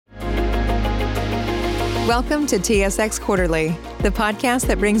Welcome to TSX Quarterly, the podcast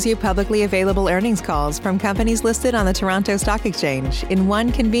that brings you publicly available earnings calls from companies listed on the Toronto Stock Exchange in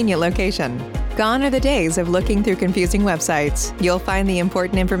one convenient location. Gone are the days of looking through confusing websites. You'll find the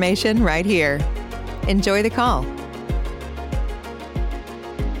important information right here. Enjoy the call.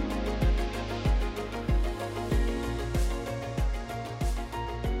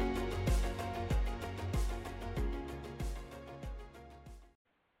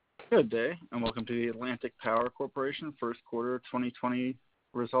 Good day, and welcome to the Atlantic Power Corporation First Quarter 2020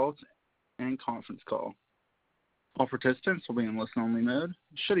 Results and Conference Call. All participants will be in listen-only mode.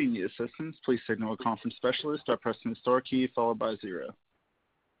 Should you need assistance, please signal a conference specialist by pressing the star key followed by 0.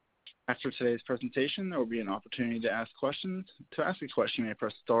 After today's presentation, there will be an opportunity to ask questions. To ask a question, you may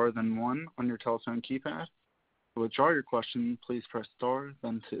press star, then 1 on your telephone keypad. To withdraw your question, please press star,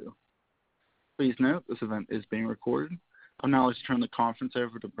 then 2. Please note, this event is being recorded. I'll now like to turn the conference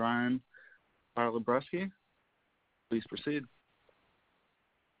over to Brian Labreski. Please proceed.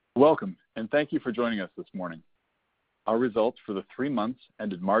 Welcome, and thank you for joining us this morning. Our results for the 3 months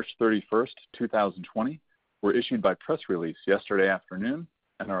ended March 31st, 2020 were issued by press release yesterday afternoon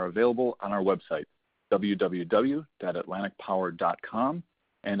and are available on our website, www.atlanticpower.com,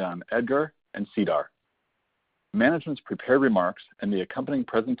 and on EDGAR and SEDAR. Management's prepared remarks and the accompanying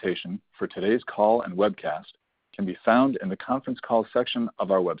presentation for today's call and webcast can be found in the conference call section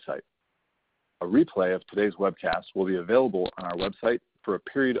of our website. A replay of today's webcast will be available on our website for a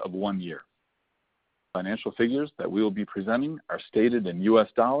period of 1 year. Financial figures that we will be presenting are stated in U.S.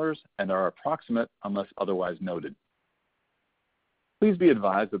 dollars and are approximate unless otherwise noted. Please be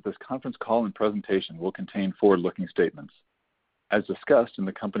advised that this conference call and presentation will contain forward-looking statements. As discussed in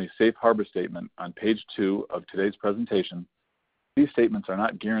the company's safe harbor statement on page 2 of today's presentation, these statements are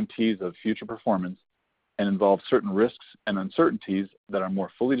not guarantees of future performance and involve certain risks and uncertainties that are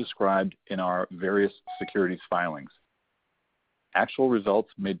more fully described in our various securities filings. Actual results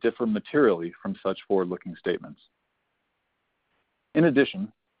may differ materially from such forward-looking statements. In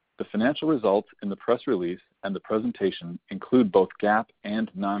addition, the financial results in the press release and the presentation include both GAAP and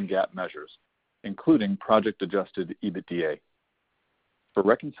non-GAAP measures, including project-adjusted EBITDA. For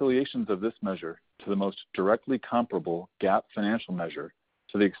reconciliations of this measure to the most directly comparable GAAP financial measure,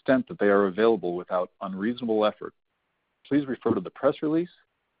 to the extent that they are available without unreasonable effort, please refer to the press release,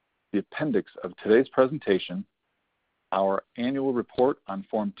 the appendix of today's presentation, our annual report on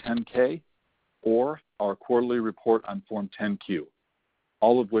Form 10-K, or our quarterly report on Form 10-Q,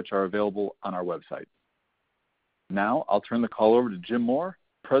 all of which are available on our website. Now, I'll turn the call over to Jim Moore,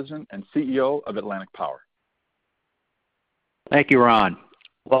 President and CEO of Atlantic Power. Thank you, Ron.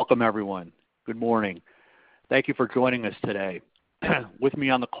 Welcome, everyone. Good morning. Thank you for joining us today. With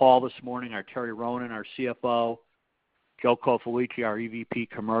me on the call this morning are Terry Ronan, our CFO, Joe Cofalici, our EVP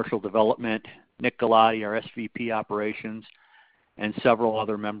Commercial Development, Nick Galati, our SVP Operations, and several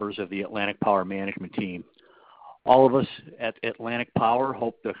other members of the Atlantic Power management team. All of us at Atlantic Power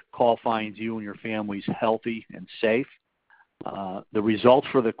hope the call finds you and your families healthy and safe. The results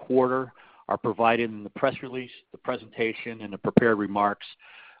for the quarter are provided in the press release, the presentation, and the prepared remarks,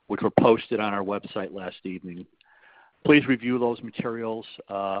 which were posted on our website last evening. Please review those materials.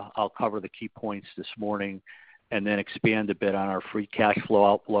 I'll cover the key points this morning and then expand a bit on our free cash flow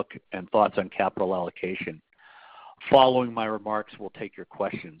outlook and thoughts on capital allocation. Following my remarks, we'll take your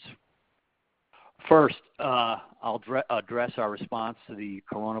questions. First, I'll address our response to the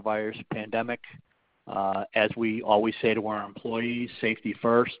coronavirus pandemic. As we always say to our employees, safety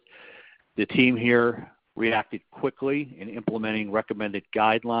first. The team here reacted quickly in implementing recommended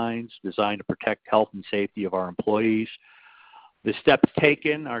guidelines designed to protect health and safety of our employees. The steps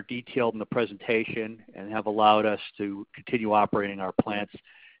taken are detailed in the presentation and have allowed us to continue operating our plants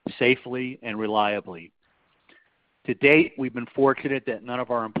safely and reliably. To date, we've been fortunate that none of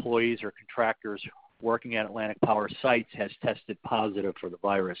our employees or contractors working at Atlantic Power sites has tested positive for the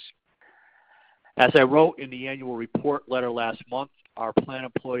virus. As I wrote in the annual report letter last month, our plant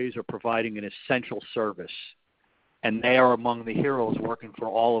employees are providing an essential service, and they are among the heroes working for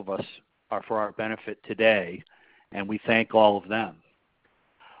all of us for our benefit today, and we thank all of them.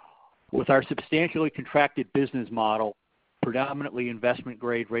 With our substantially contracted business model, predominantly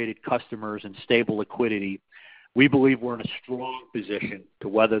investment-grade rated customers, and stable liquidity, we believe we're in a strong position to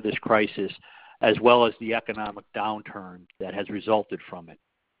weather this crisis as well as the economic downturn that has resulted from it.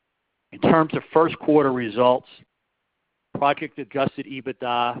 In terms of first quarter results, project-adjusted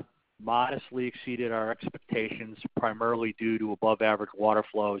EBITDA modestly exceeded our expectations, primarily due to above-average water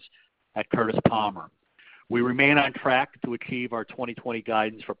flows at Curtis Palmer. We remain on track to achieve our 2020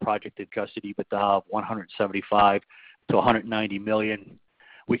 guidance for project-adjusted EBITDA of $175 to $190 million.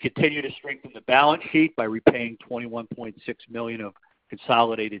 We continue to strengthen the balance sheet by repaying $21.6 million of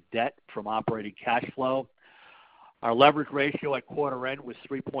consolidated debt from operating cash flow. Our leverage ratio at quarter end was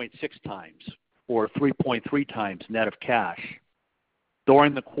 3.6 times, or 3.3 times net of cash.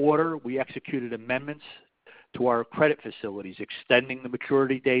 During the quarter, we executed amendments to our credit facilities, extending the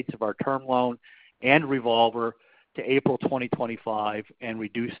maturity dates of our term loan and revolver to April 2025 and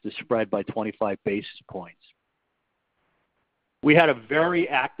reduced the spread by 25 basis points. We had a very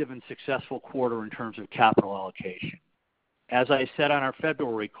active and successful quarter in terms of capital allocation. As I said on our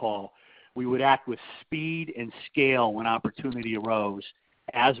February call, we would act with speed and scale when opportunity arose,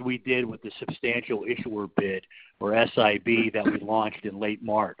 as we did with the substantial issuer bid, or SIB, that we launched in late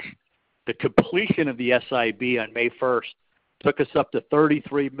March. The completion of the SIB on May 1st took us up to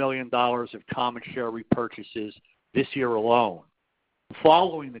 $33 million of common share repurchases this year alone.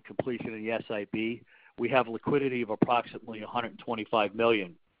 Following the completion of the SIB, we have liquidity of approximately $125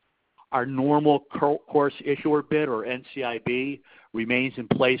 million. Our normal course issuer bid, or NCIB, remains in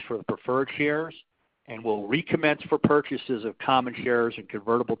place for the preferred shares and will recommence for purchases of common shares and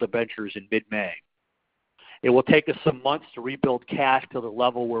convertible debentures in mid-May. It will take us some months to rebuild cash to the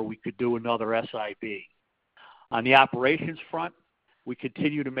level where we could do another SIB. On the operations front, we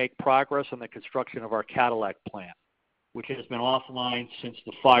continue to make progress on the construction of our Cadillac plant, which has been offline since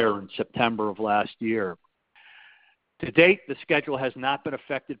the fire in September of last year. To date, the schedule has not been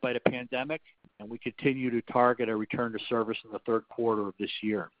affected by the pandemic, and we continue to target a return to service in the third quarter of this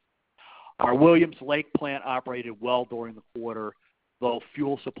year. Our Williams Lake plant operated well during the quarter, though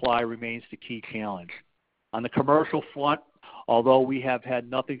fuel supply remains the key challenge. On the commercial front, although we have had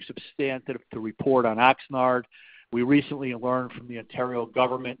nothing substantive to report on Oxnard, we recently learned from the Ontario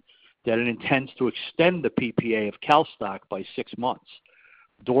government that it intends to extend the PPA of CalStock by 6 months,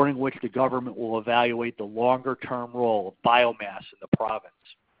 during which the government will evaluate the longer-term role of biomass in the province.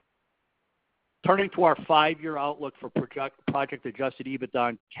 Turning to our 5-year outlook for project-adjusted EBITDA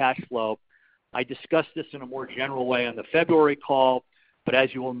and cash flow, I discussed this in a more general way on the February call, but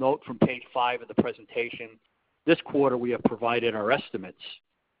as you will note from page 5 of the presentation, this quarter we have provided our estimates.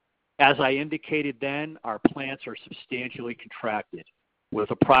 As I indicated then, our plants are substantially contracted,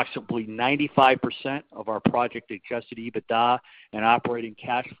 with approximately 95% of our project-adjusted EBITDA and operating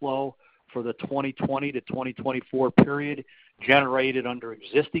cash flow for the 2020 to 2024 period generated under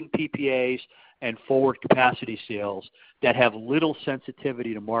existing PPAs and forward capacity sales that have little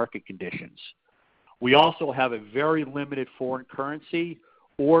sensitivity to market conditions. We also have a very limited foreign currency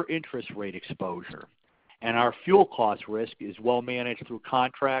or interest rate exposure, and our fuel cost risk is well managed through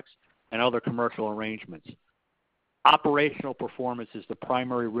contracts and other commercial arrangements. Operational performance is the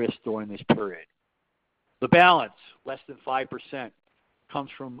primary risk during this period. The balance, less than 5%, comes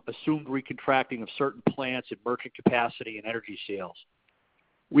from assumed recontracting of certain plants and merchant capacity and energy sales.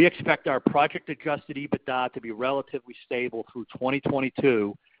 We expect our project-adjusted EBITDA to be relatively stable through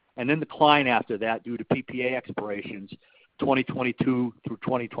 2022 and then decline after that due to PPA expirations 2022 through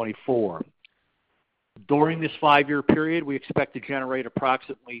 2024. During this 5-year period, we expect to generate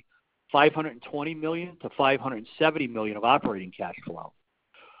approximately $520 million to $570 million of operating cash flow,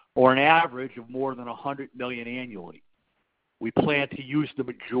 or an average of more than $100 million annually. We plan to use the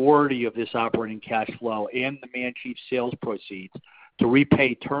majority of this operating cash flow and the Man Chief sales proceeds to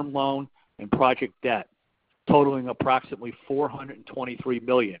repay term loan and project debt, totaling approximately $423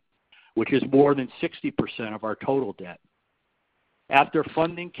 million, which is more than 60% of our total debt. After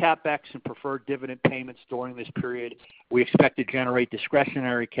funding CapEx and preferred dividend payments during this period, we expect to generate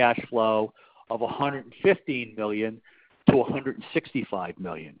discretionary cash flow of $115 million to $165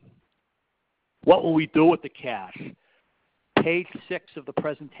 million. What will we do with the cash? Page 6 of the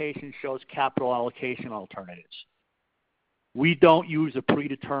presentation shows capital allocation alternatives. We don't use a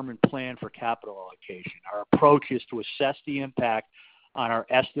predetermined plan for capital allocation. Our approach is to assess the impact on our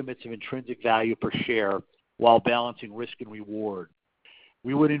estimates of intrinsic value per share while balancing risk and reward.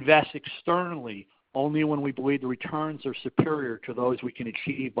 We would invest externally only when we believe the returns are superior to those we can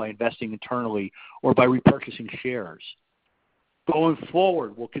achieve by investing internally or by repurchasing shares. Going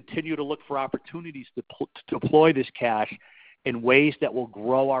forward, we'll continue to look for opportunities to deploy this cash in ways that will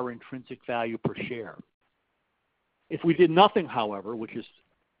grow our intrinsic value per share. If we did nothing, however, which is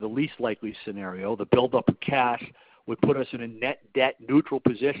the least likely scenario, the buildup of cash would put us in a net debt neutral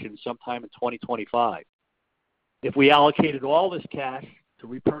position sometime in 2025. If we allocated all this cash to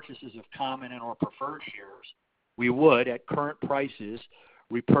repurchases of common and or preferred shares, we would, at current prices,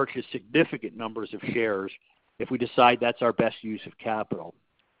 repurchase significant numbers of shares if we decide that's our best use of capital.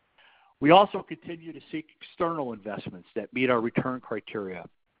 We also continue to seek external investments that meet our return criteria.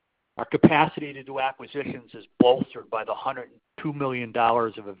 Our capacity to do acquisitions is bolstered by the $102 million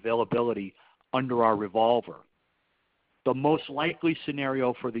of availability under our revolver. The most likely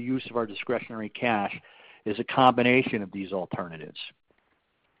scenario for the use of our discretionary cash is a combination of these alternatives.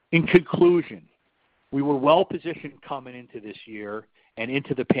 In conclusion, we were well positioned coming into this year and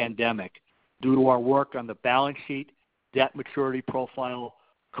into the pandemic due to our work on the balance sheet, debt maturity profile,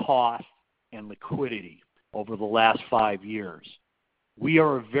 cost, and liquidity over the last 5 years. We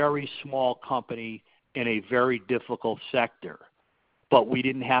are a very small company in a very difficult sector, but we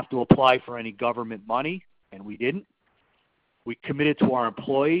didn't have to apply for any government money, and we didn't. We committed to our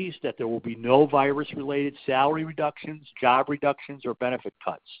employees that there will be no virus-related salary reductions, job reductions, or benefit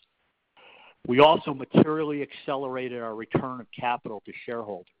cuts. We also materially accelerated our return of capital to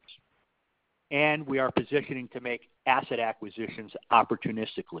shareholders. And we are positioning to make asset acquisitions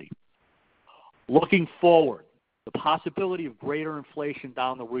opportunistically. Looking forward, the possibility of greater inflation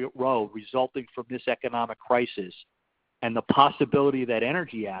down the road resulting from this economic crisis and the possibility that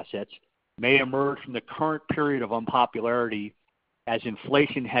energy assets may emerge from the current period of unpopularity as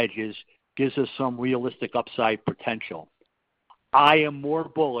inflation hedges gives us some realistic upside potential. I am more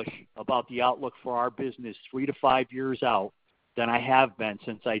bullish about the outlook for our business 3 to 5 years out than I have been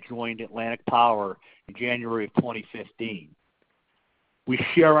since I joined Atlantic Power in January of 2015. We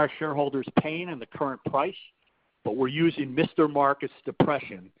share our shareholders' pain in the current price, but we're using Mr. Market's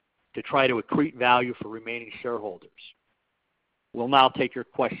depression to try to accrete value for remaining shareholders. We'll now take your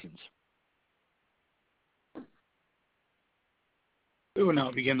questions. We will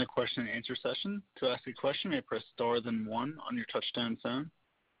now begin the question and answer session. To ask a question, you may press star then one on your touch-tone phone.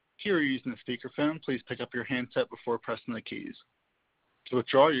 If you are using a speakerphone, please pick up your handset before pressing the keys. To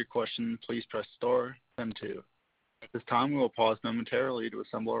withdraw your question, please press star then two. At this time, we will pause momentarily to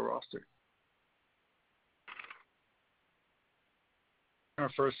assemble our roster. Our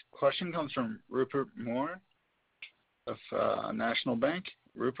first question comes from Rupert Moore of National Bank.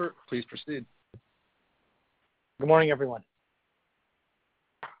 Rupert, please proceed. Good morning, everyone.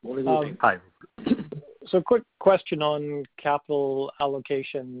 Hi. So quick question on capital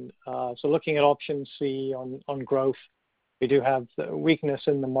allocation. So looking at option C on growth, we do have the weakness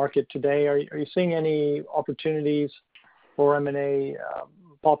in the market today. Are you seeing any opportunities for M&A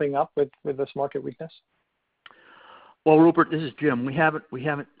popping up with this market weakness? Well, Rupert, this is Jim. We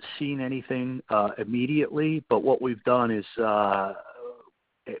haven't seen anything immediately, but what we've done is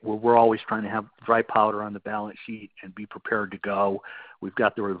we're always trying to have dry powder on the balance sheet and be prepared to go. We've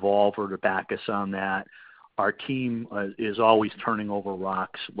got the revolver to back us on that. Our team is always turning over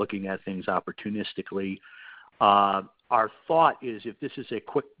rocks, looking at things opportunistically. Our thought is if this is a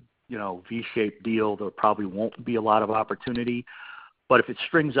quick, V-shaped deal, there probably won't be a lot of opportunity. But if it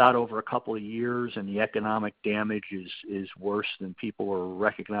strings out over a couple of years and the economic damage is worse than people are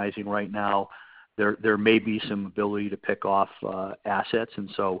recognizing right now, there may be some ability to pick off assets. And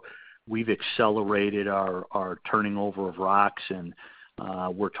so we've accelerated our turning over of rocks, and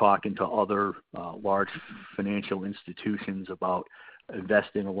we're talking to other large financial institutions about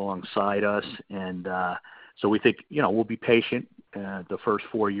investing alongside us. And so we think, we'll be patient. The first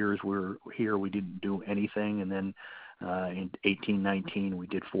 4 years we're here, we didn't do anything. And then in 18-19, we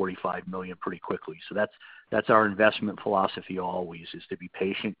did $45 million pretty quickly. So that's our investment philosophy always, is to be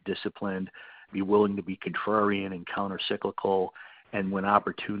patient, disciplined, be willing to be contrarian and counter-cyclical, and when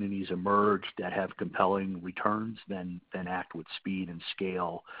opportunities emerge that have compelling returns, then act with speed and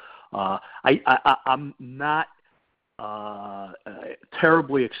scale. I'm not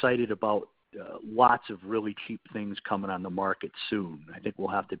terribly excited about lots of really cheap things coming on the market soon. I think we'll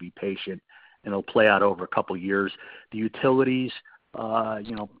have to be patient, and it'll play out over a couple of years. The utilities,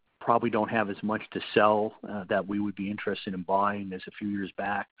 probably don't have as much to sell that we would be interested in buying as a few years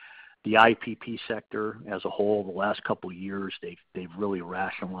back. The IPP sector as a whole, the last couple of years, they've really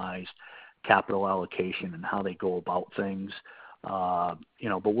rationalized capital allocation and how they go about things. But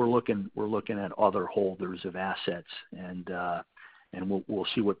we're looking at other holders of assets, and we'll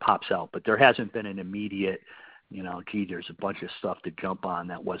see what pops out. But there hasn't been an immediate, there's a bunch of stuff to jump on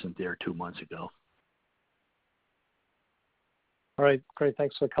that wasn't there 2 months ago. All right, great.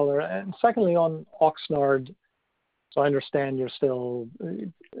 Thanks for the color. And secondly, on Oxnard, so I understand you're still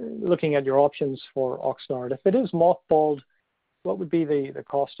looking at your options for Oxnard. If it is mothballed, what would be the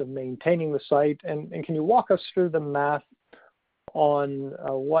cost of maintaining the site? And can you walk us through the math on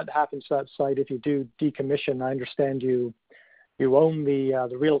what happens to that site if you do decommission? I understand you own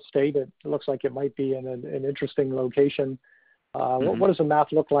the real estate. It looks like it might be in an interesting location. What does the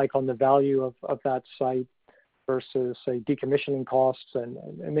math look like on the value of that site versus, say, decommissioning costs? And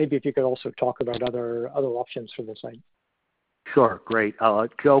maybe if you could also talk about other options for the site. Sure, great.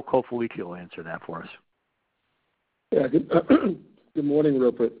 Joe Cofalici will answer that for us. Yeah, good morning,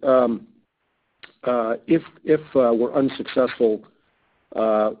 Rupert. If we're unsuccessful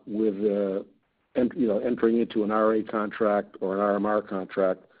with entering into an RA contract or an RMR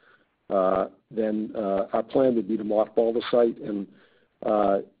contract, then our plan would be to mothball the site, and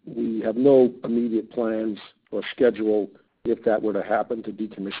we have no immediate plans or schedule if that were to happen to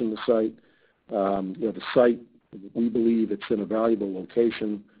decommission the site. The site, we believe it's in a valuable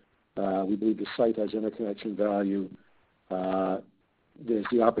location. We believe the site has interconnection value. There's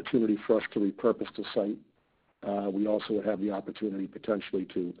the opportunity for us to repurpose the site. We also would have the opportunity potentially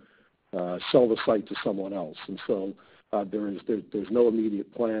to sell the site to someone else. And so there's no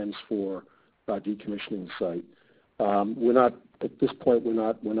immediate plans for decommissioning the site. We're not at this point. We're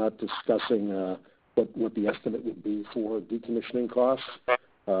not discussing what the estimate would be for decommissioning costs. But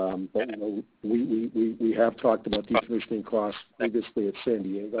we have talked about decommissioning costs previously at San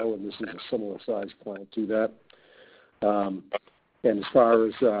Diego, and this is a similar size plant to that. And as far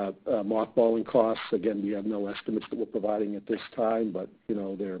as mothballing costs, again, we have no estimates that we're providing at this time, but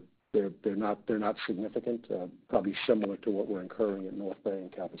they're not significant. Probably similar to what we're incurring at North Bay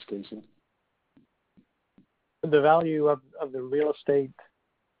and Kapuskasing. The value of the real estate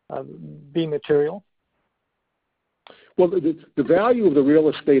be material? Well, the value of the real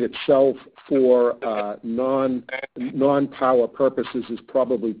estate itself for non-power purposes is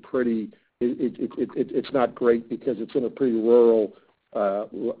probably pretty. It's not great because it's in a pretty rural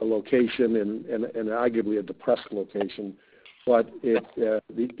location and arguably a depressed location. But the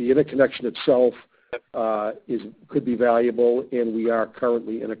interconnection itself could be valuable, and we are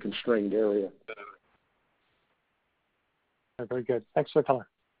currently in a constrained area. Very good. Thanks for the color.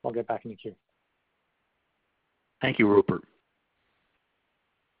 I'll get back in the queue. Thank you, Rupert.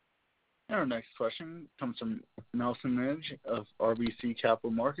 And our next question comes from Nelson Midge of RBC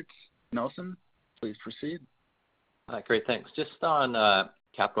Capital Markets. Nelson, please proceed. Great, thanks. Just on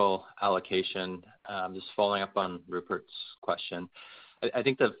capital allocation, just following up on Rupert's question, I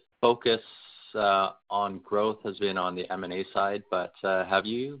think the focus on growth has been on the M&A side, but have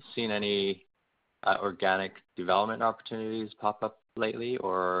you seen any organic development opportunities pop up lately,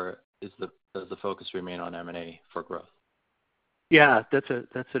 or does the focus remain on M&A for growth? Yeah, that's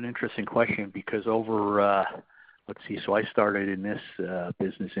an interesting question because over let's see, so I started in this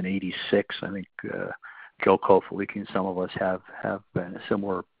business in '86. I think Joe Cofalici and some of us have been a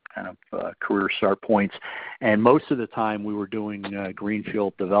similar kind of career start points, and most of the time we were doing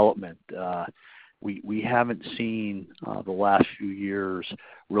greenfield development. We haven't seen the last few years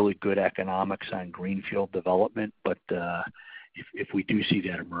really good economics on greenfield development, but if we do see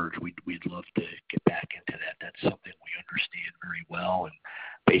that emerge, we'd love to get back into that. That's something we understand very well, and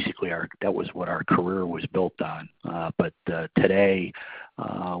basically that was what our career was built on. But today,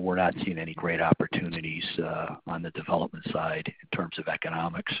 we're not seeing any great opportunities on the development side in terms of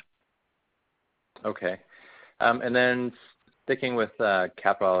economics. Okay. And then sticking with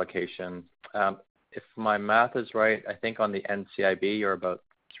capital allocation, if my math is right, I think on the NCIB, you're about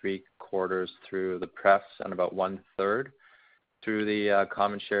 3/4 through the pref and about 1/3 through the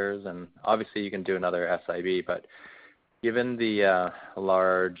common shares. And obviously you can do another SIB, but given the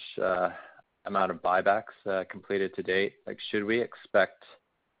large amount of buybacks completed to date, should we expect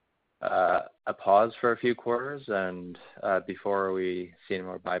a pause for a few quarters and before we see any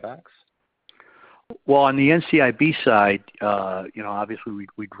more buybacks? Well, on the NCIB side, obviously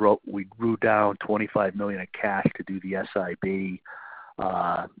we drew down $25 million of cash to do the SIB.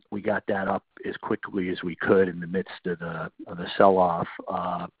 We got that up as quickly as we could in the midst of the sell-off.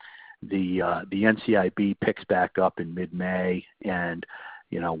 The NCIB picks back up in mid-May, and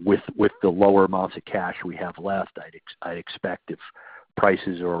with the lower amounts of cash we have left, I'd expect if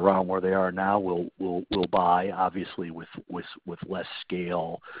prices are around where they are now, we'll buy, obviously with less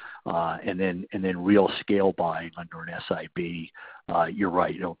scale, and then real scale buying under an SIB. You're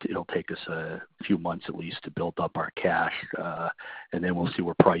right. It'll take us a few months at least to build up our cash, and then we'll see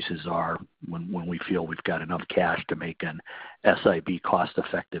where prices are when we feel we've got enough cash to make an SIB cost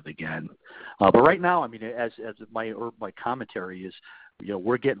effective again. But right now, I mean, as my commentary is,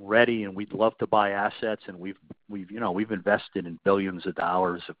 we're getting ready, and we'd love to buy assets, and we've invested in billions of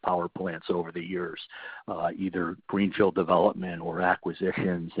dollars of power plants over the years, either greenfield development or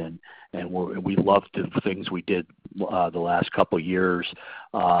acquisitions, and we love the things we did the last couple of years,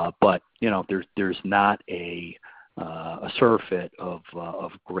 but there's not a surfeit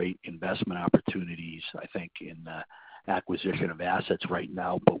of great investment opportunities, I think, in the acquisition of assets right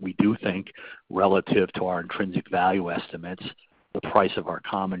now. But we do think, relative to our intrinsic value estimates, the price of our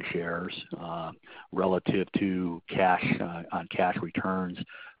common shares relative to cash on cash returns,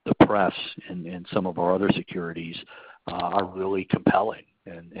 the press and some of our other securities are really compelling.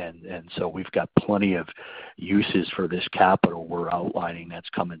 And so we've got plenty of uses for this capital we're outlining that's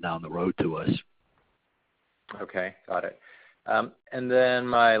coming down the road to us. Okay, got it. And then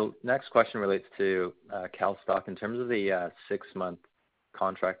my next question relates to CalStock. In terms of the 6-month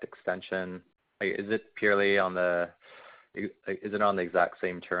contract extension, is it purely on the exact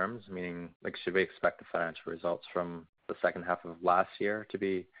same terms? Meaning, should we expect the financial results from the second half of last year to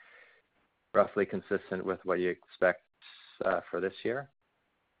be roughly consistent with what you expect for this year?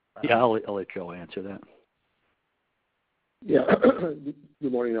 Yeah, I'll let Joe answer that. Yeah.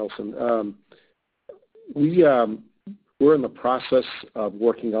 Good morning, Nelson. We're in the process of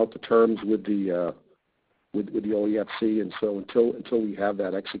working out the terms with the OEFC, and so until we have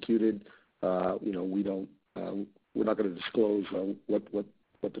that executed, we're not going to disclose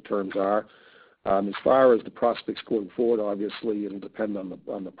what the terms are. As far as the prospects going forward, obviously it'll depend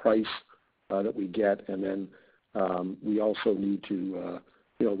on the price that we get, and then we also need to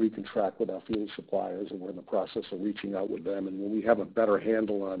recontract with our fuel suppliers, and we're in the process of reaching out with them. And when we have a better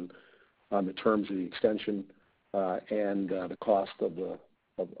handle on the terms of the extension and the cost of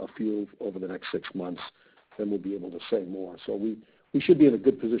fuel over the next 6 months, then we'll be able to say more. So we should be in a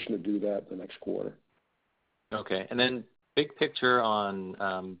good position to do that the next quarter. Okay. And then big picture on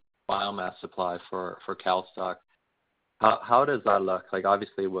biomass supply for CalStock. How does that look?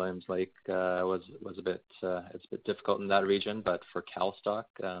 Obviously Williams Lake was a bit it's a bit difficult in that region, but for CalStock,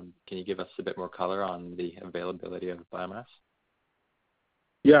 can you give us a bit more color on the availability of biomass?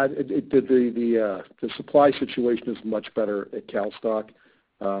 Yeah, the supply situation is much better at CalStock.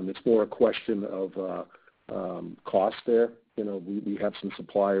 It's more a question of cost there. We have some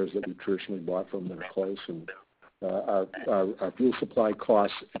suppliers that we traditionally bought from that are close, and our fuel supply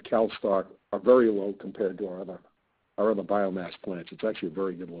costs at CalStock are very low compared to our other biomass plants. It's actually a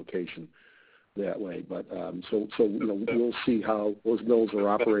very good location that way. But we'll see how those mills are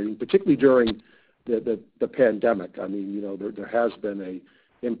operating, particularly during the pandemic. I mean, there has been a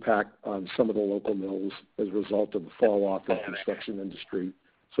impact on some of the local mills as a result of the fall off in the construction industry.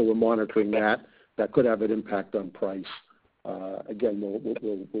 So we're monitoring that. That could have an impact on price. Again, we'll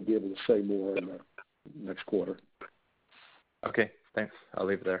be able to say more in the next quarter. Okay, thanks. I'll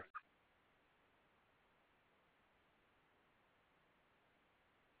leave it there.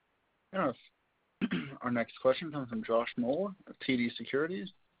 Yes. Our next question comes from Josh Moore of TD Securities.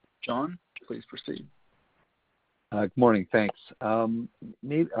 John, please proceed. Good morning. Thanks.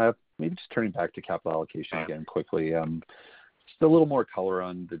 Maybe just turning back to capital allocation again quickly. Just a little more color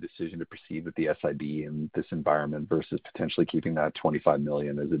on the decision to proceed with the SIB in this environment versus potentially keeping that $25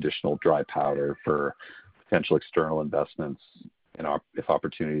 million as additional dry powder for potential external investments, if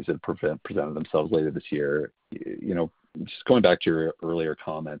opportunities had presented themselves later this year. Just going back to your earlier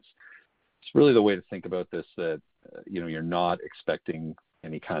comments, it's really the way to think about this that you're not expecting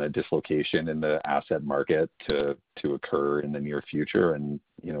any kind of dislocation in the asset market to occur in the near future, and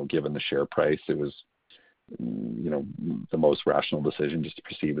given the share price, it was the most rational decision just to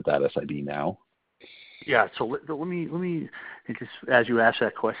proceed with that SIB now. Yeah. So let me just, as you asked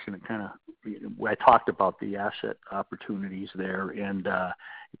that question, I talked about the asset opportunities there, and I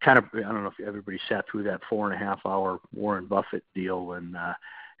don't know if everybody sat through that 4.5-hour Warren Buffett deal, and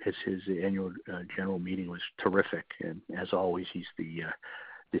his annual general meeting was terrific. And as always, he's the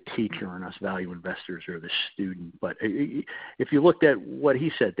teacher, and us value investors are the student. But if you looked at what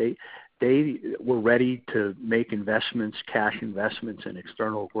he said, they were ready to make investments, cash investments in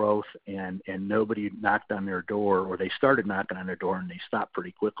external growth, and nobody knocked on their door, or they started knocking on their door, and they stopped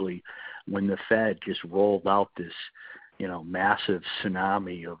pretty quickly when the Fed just rolled out this massive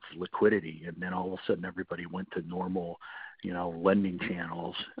tsunami of liquidity, and then all of a sudden everybody went to normal lending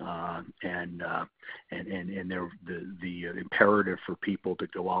channels, and the imperative for people to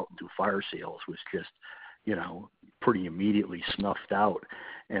go out and do fire sales was just pretty immediately snuffed out.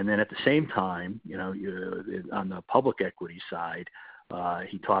 And then at the same time, on the public equity side,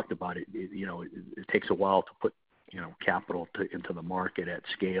 he talked about it. It takes a while to put capital into the market at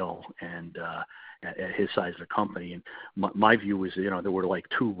scale, and at his size of a company. And my view was, there were like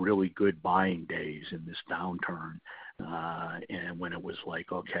 2 really good buying days in this downturn. And when it was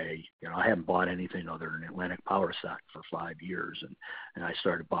like, okay, I haven't bought anything other than Atlantic Power stock for 5 years, and I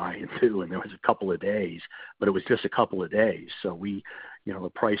started buying too, and there was a couple of days, but it was just a couple of days. So the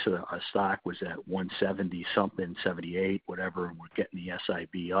price of a stock was at 170 something, 78, whatever, and we're getting the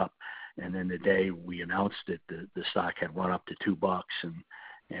SIB up. And then the day we announced it, the stock had run up to $2,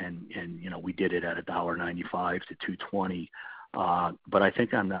 and we did it at $1.95 to $2.20. But I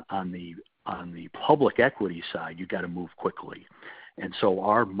think on the public equity side, you got to move quickly. And so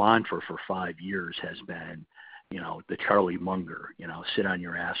our mantra for 5 years has been, the Charlie Munger, sit on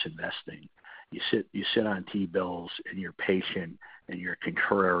your ass investing. You sit on T-bills and you're patient and you're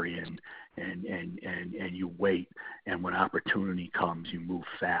contrarian and you wait. And when opportunity comes, you move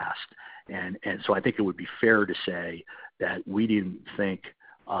fast. And so I think it would be fair to say that we didn't think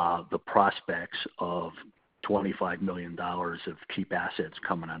the prospects of $25 million of cheap assets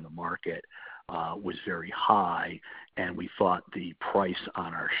coming on the market was very high, and we thought the price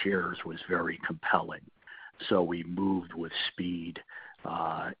on our shares was very compelling. So we moved with speed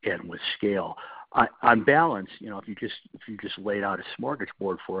and with scale. On balance, if you just laid out a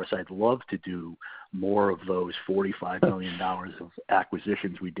smorgasbord for us, I'd love to do more of those $45 million of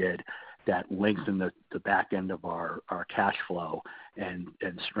acquisitions we did that lengthen the back end of our cash flow and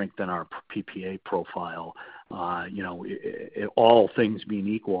strengthen our PPA profile. All things being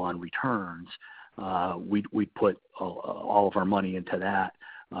equal on returns, we'd put all of our money into that.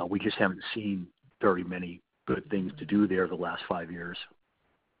 We just haven't seen very many good things to do there the last 5 years.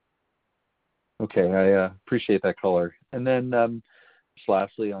 Okay, I appreciate that color. And then just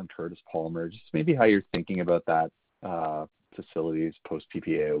lastly on Curtis Palmer, just maybe how you're thinking about that facilities post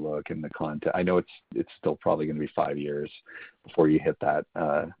PPA look and the content. I know it's still probably going to be 5 years before you hit that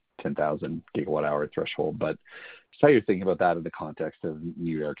 10,000 gigawatt hour threshold, but just how you're thinking about that in the context of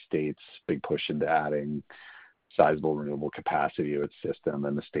New York State's big push into adding sizable renewable capacity to its system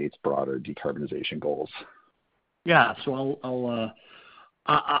and the state's broader decarbonization goals. Yeah, so I'll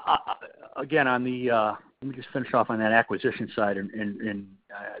again on the let me just finish off on that acquisition side, and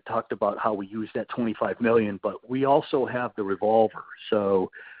I talked about how we use that $25 million, but we also have the revolver. So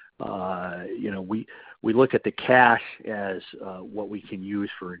we look at the cash as what we can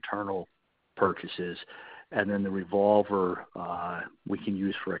use for internal purchases, and then the revolver we can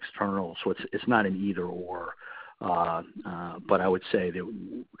use for external. So it's not an either or. But I would say that,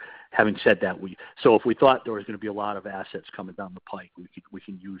 having said that, so if we thought there was going to be a lot of assets coming down the pike, we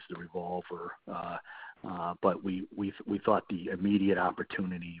can use the revolver. But we thought the immediate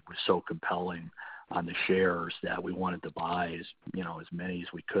opportunity was so compelling on the shares that we wanted to buy as many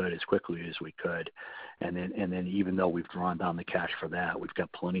as we could, as quickly as we could. And then even though we've drawn down the cash for that, we've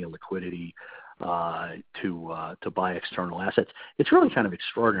got plenty of liquidity to buy external assets. It's really kind of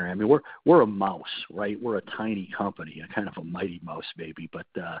extraordinary. I mean, we're a mouse, right? We're a tiny company, a kind of a mighty mouse maybe, but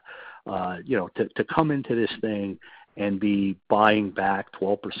to come into this thing and be buying back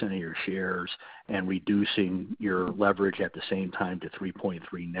 12% of your shares and reducing your leverage at the same time to 3.3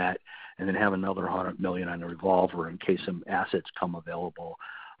 net, and then have another $100 million on the revolver in case some assets come available.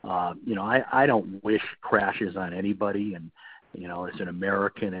 I don't wish crashes on anybody, and as an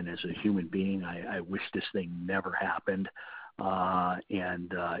American and as a human being, I wish this thing never happened.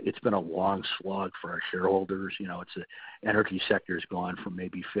 And it's been a long slog for our shareholders. It's the energy sector has gone from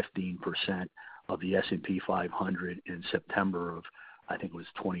maybe 15% of the S&P 500 in September of, I think it was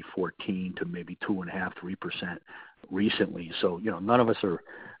 2014, to maybe 2.5%, 3% recently. So none of us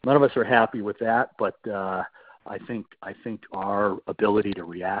are happy with that. But I think our ability to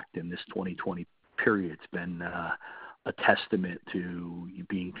react in this 2020 period has been a testament to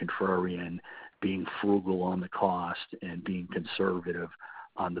being contrarian, being frugal on the cost, and being conservative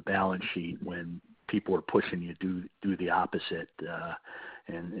on the balance sheet when people are pushing you to do the opposite.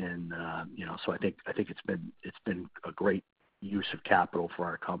 So I think it's been a great use of capital for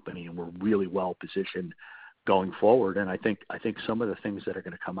our company, and we're really well positioned going forward. And I think some of the things that are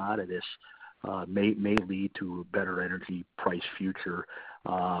going to come out of this may lead to a better energy price future,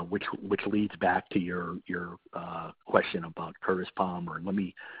 which leads back to your question about Curtis Palmer. And let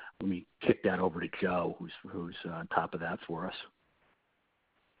me kick that over to Joe, who's on top of that for us.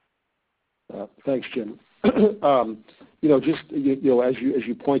 Thanks, Jim. Just as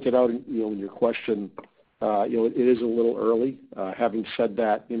you pointed out, in your question, it is a little early. Having said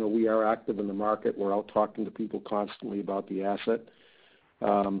that, we are active in the market. We're out talking to people constantly about the asset.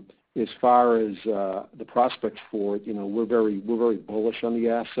 As far as the prospects for it, we're very bullish on the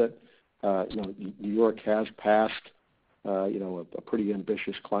asset. New York has passed, a pretty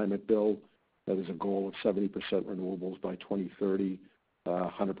ambitious climate bill that is a goal of 70% renewables by 2030,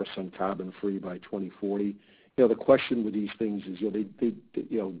 100% carbon free by 2040. The question with these things is,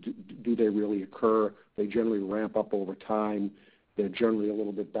 do they really occur? They generally ramp up over time. They're generally a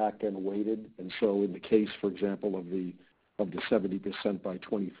little bit back end weighted, and so in the case, for example, of the 70% by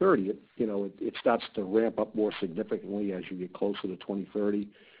 2030, it starts to ramp up more significantly as you get closer to 2030.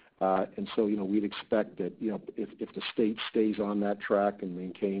 And so, we'd expect that, if the state stays on that track and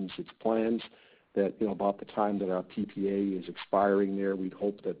maintains its plans, that about the time that our PPA is expiring there, we'd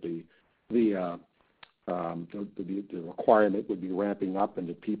hope that the requirement would be ramping up and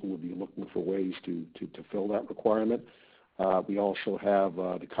that people would be looking for ways to fill that requirement. We also have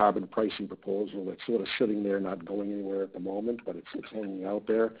the carbon pricing proposal that's sort of sitting there, not going anywhere at the moment, but it's hanging out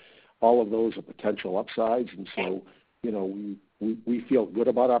there. All of those are potential upsides, and so we feel good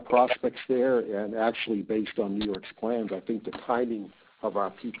about our prospects there. And actually, based on New York's plans, I think the timing of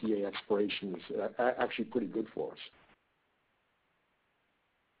our PPA expiration is actually pretty good for us.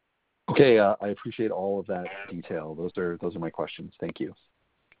 Okay, I appreciate all of that detail. Those are my questions. Thank you.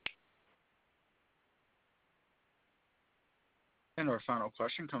 And our final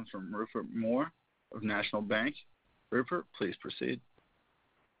question comes from Rupert Moore of National Bank. Rupert, please proceed.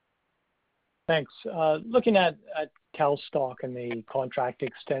 Thanks. Looking at CalStock and the contract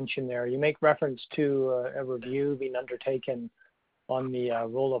extension there, you make reference to a review being undertaken on the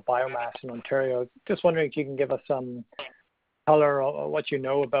role of biomass in Ontario. Just wondering if you can give us some color on what you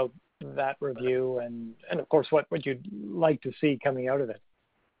know about that review and of course, what you'd like to see coming out of it.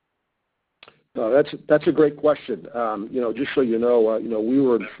 That's a great question. Just so you know, we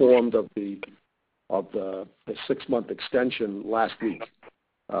were informed of the 6-month extension last week,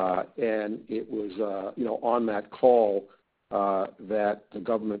 and it was on that call that the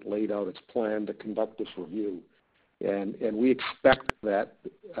government laid out its plan to conduct this review, and we expect that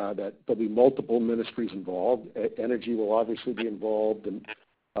there'll be multiple ministries involved. Energy will obviously be involved, and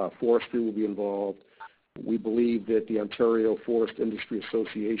forestry will be involved. We believe that the Ontario Forest Industry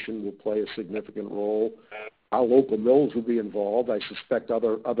Association will play a significant role. Our local mills will be involved. I suspect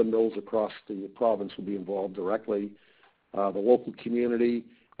other mills across the province will be involved directly. The local community,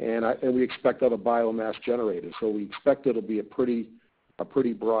 and we expect other biomass generators. So we expect it'll be a pretty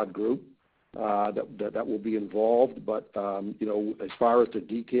broad group that will be involved. But as far as the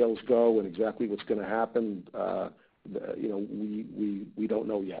details go and exactly what's going to happen, we don't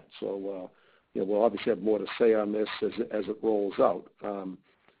know yet. So. We'll obviously have more to say on this as it rolls out,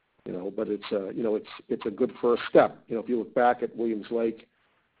 but it's a good first step. If you look back at Williams Lake,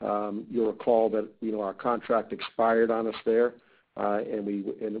 you'll recall that our contract expired on us there, and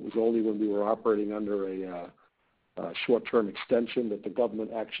it was only when we were operating under a short-term extension that the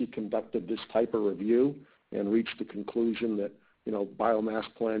government actually conducted this type of review and reached the conclusion that biomass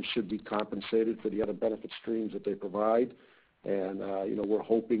plants should be compensated for the other benefit streams that they provide. And, we're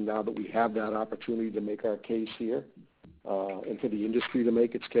hoping now that we have that opportunity to make our case here and for the industry to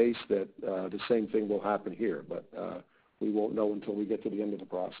make its case that the same thing will happen here. But we won't know until we get to the end of the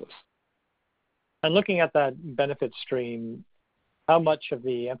process. And looking at that benefit stream, how much of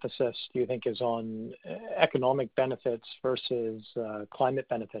the emphasis do you think is on economic benefits versus climate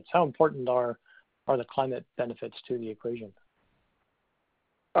benefits? How important are the climate benefits to the equation?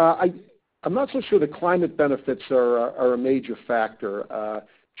 I'm not so sure the climate benefits are a major factor.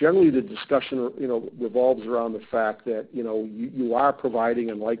 Generally, the discussion, revolves around the fact that, you are providing,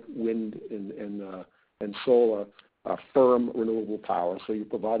 unlike wind and solar, firm renewable power, so you're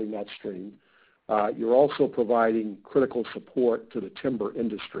providing that stream. You're also providing critical support to the timber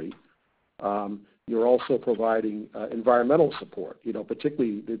industry. You're also providing environmental support.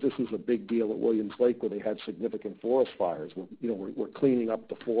 Particularly, this was a big deal at Williams Lake where they had significant forest fires. We're cleaning up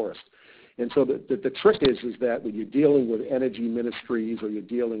the forest. And so the trick is that when you're dealing with energy ministries or you're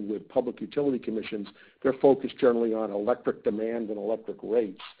dealing with public utility commissions, they're focused generally on electric demand and electric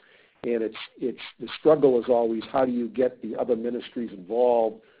rates. And it's the struggle is always how do you get the other ministries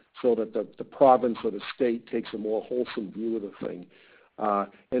involved so that the province or the state takes a more wholesome view of the thing.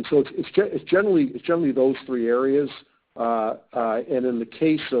 And so it's generally those three areas. And in the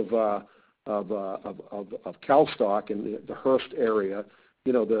case of CalStock and the Hearst area,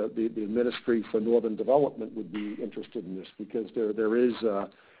 the Ministry for Northern Development would be interested in this because there is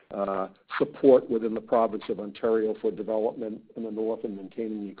support within the province of Ontario for development in the north and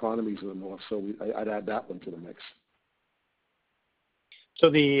maintaining the economies of the north. So I'd add that one to the mix. So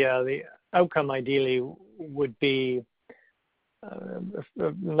the outcome ideally would be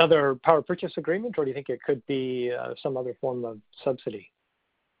another power purchase agreement, or do you think it could be some other form of subsidy?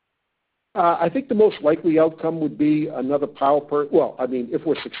 I think the most likely outcome would be another if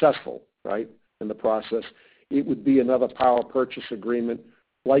we're successful, right, in the process, it would be another power purchase agreement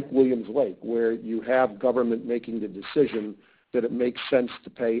like Williams Lake, where you have government making the decision that it makes sense to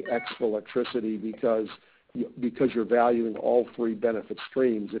pay X for electricity because you're valuing all three benefit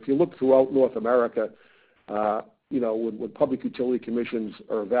streams. If you look throughout North America, when public utility commissions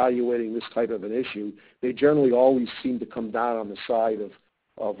are evaluating this type of an issue, they generally always seem to come down on the side of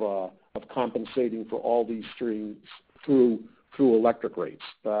compensating for all these streams through electric rates.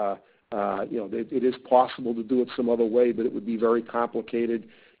 It is possible to do it some other way, but it would be very complicated.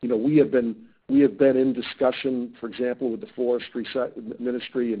 We have been in discussion, for example, with the Forestry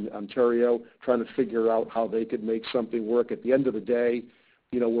Ministry in Ontario, trying to figure out how they could make something work. At the end of the day,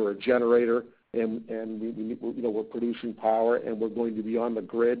 we're a generator, and we're producing power, and we're going to be on the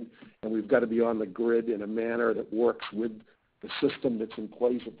grid, and we've got to be on the grid in a manner that works with the system that's in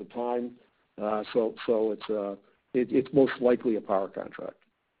place at the time. So it's most likely a power contract.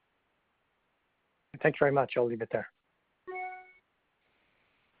 Thanks very much. I'll leave it there.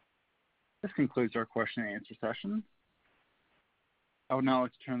 This concludes our question and answer session. I would now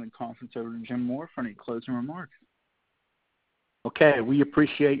like to turn the conference over to Jim Moore for any closing remarks. Okay, we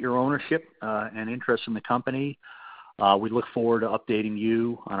appreciate your ownership and interest in the company. We look forward to updating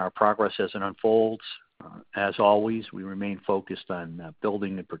you on our progress as it unfolds. As always, we remain focused on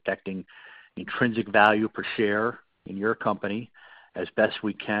building and protecting intrinsic value per share in your company as best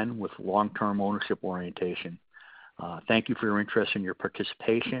we can with long-term ownership orientation. Thank you for your interest and your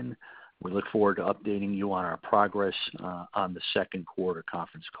participation. We look forward to updating you on our progress on the second quarter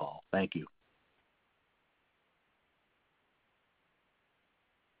conference call. Thank you.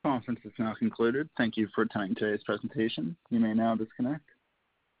 Conference is now concluded. Thank you for attending today's presentation. You may now disconnect.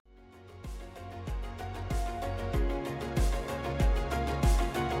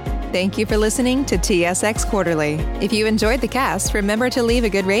 Thank you for listening to TSX Quarterly. If you enjoyed the cast, remember to leave a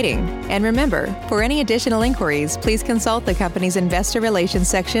good rating. And remember, for any additional inquiries, please consult the company's investor relations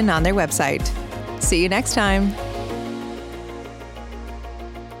section on their website. See you next time.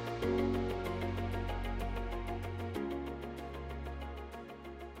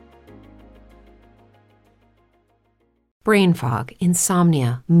 Brain fog,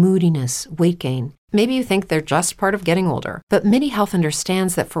 insomnia, moodiness, weight gain. Maybe you think they're just part of getting older, but MIDI Health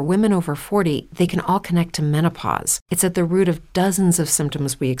understands that for women over 40, they can all connect to menopause. It's at the root of dozens of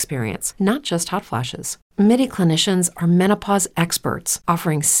symptoms we experience, not just hot flashes. MIDI clinicians are menopause experts,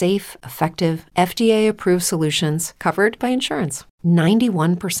 offering safe, effective, FDA-approved solutions covered by insurance.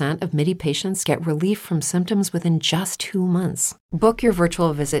 91% of MIDI patients get relief from symptoms within just 2 months. Book your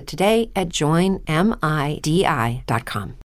virtual visit today at joinmidi.com.